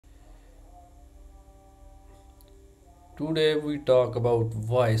Today we talk about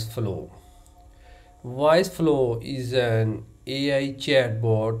Voiceflow. Voiceflow is an AI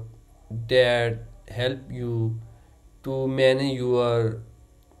chatbot that help you to manage your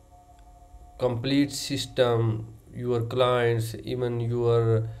complete system, your clients, even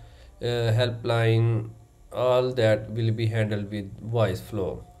your helpline. All that will be handled with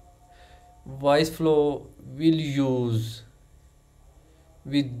Voiceflow. Voiceflow will use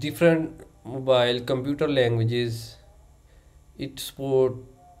with different mobile computer languages. It support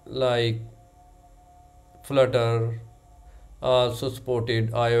like Flutter, also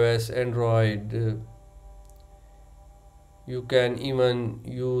supported iOS, Android. You can even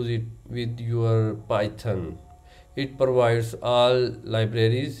use it with your Python. It provides all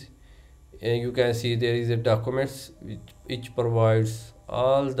libraries, and you can see there is a documents which provides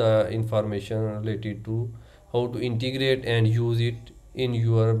all the information related to how to integrate and use it in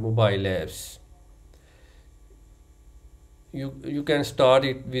your mobile apps. You can start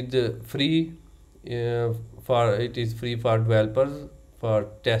it with the free, for it is free for developers for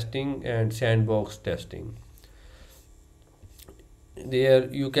testing and sandbox testing.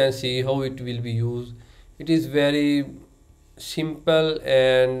 There you can see how it will be used. It is very simple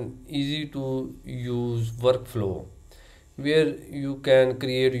and easy to use workflow where you can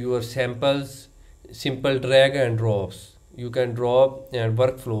create your samples, simple drag and drops. You can drop and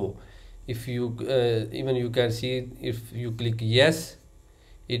workflow. If you even you can see, if you click yes,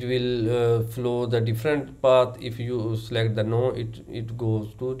 it will flow the different path. If you select the no, it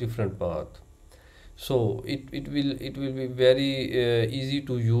goes to different path. So it will be very easy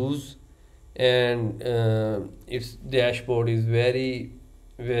to use, and its dashboard is very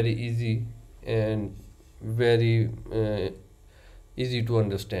easy and very easy to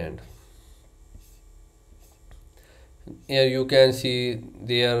understand. Here you can see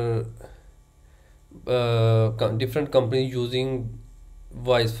there different companies using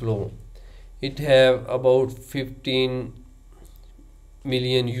Voiceflow. It have about 15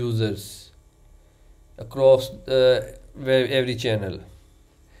 million users across every channel,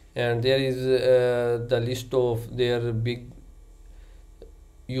 and there is the list of their big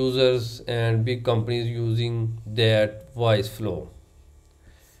users and big companies using that Voiceflow.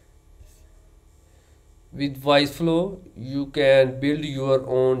 With Voiceflow you can build your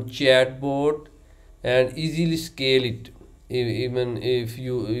own chatbot and easily scale it. Even if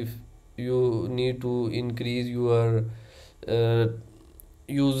you need to increase your uh,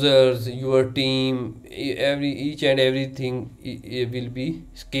 users, your team, each and everything will be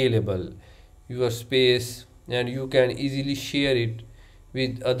scalable, your space, and you can easily share it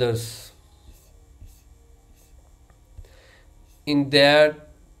with others. In that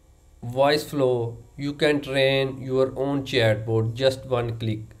Voiceflow you can train your own chatbot just one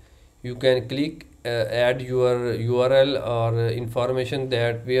click. You can click add your URL or information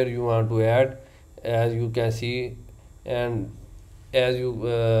that where you want to add, as you can see, and as you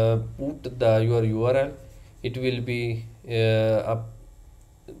put your URL, it will be up,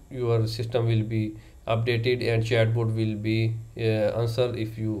 your system will be updated and chatbot will be answer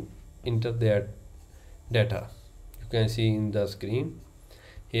if you enter that data. You can see in the screen.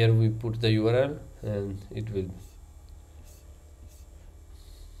 Here we put the URL and it will,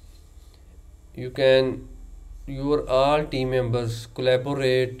 you can, your all team members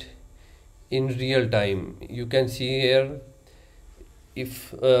collaborate in real time. You can see here,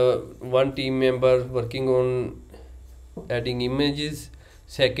 if one team member working on adding images,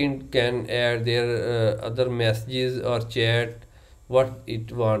 second can add their other messages or chat what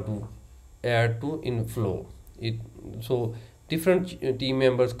it want to add to in flow. It so different team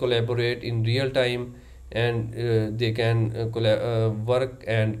members collaborate in real time, and they can work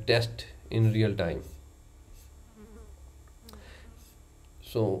and test in real time.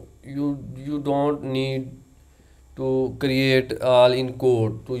 So you don't need to create all in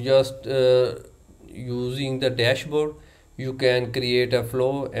code. To just using the dashboard you can create a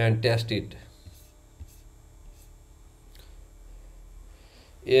flow and test it.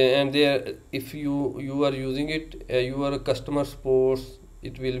 And there, if you are using it, your customer supports,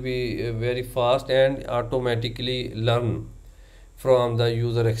 it will be very fast and automatically learn from the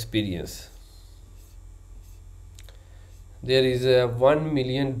user experience. There is 1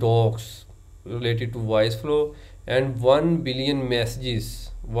 million docs related to Voiceflow and 1 billion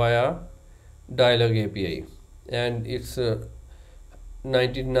messages via dialog API, and it's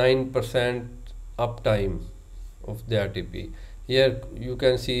 99% uptime of that API. Here you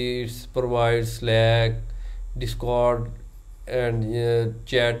can see it provides Slack, Discord, and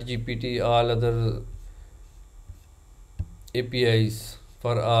Chat GPT, all other APIs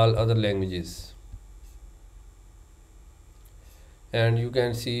for all other languages. and you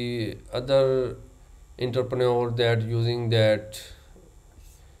can see other entrepreneur that using that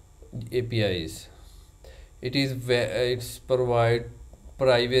APIs. It's provide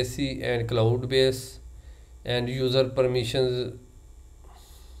privacy and cloud base and user permissions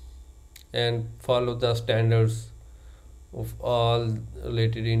and follow the standards of all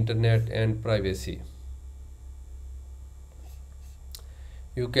related internet and privacy.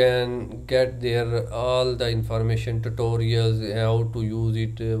 You can get there all the information, tutorials, how to use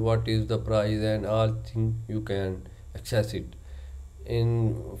it, what is the price, and all thing you can access it.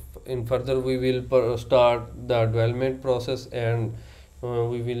 In further we will start the development process, and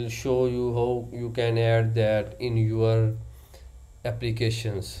we will show you how you can add that in your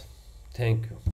applications. Thank you.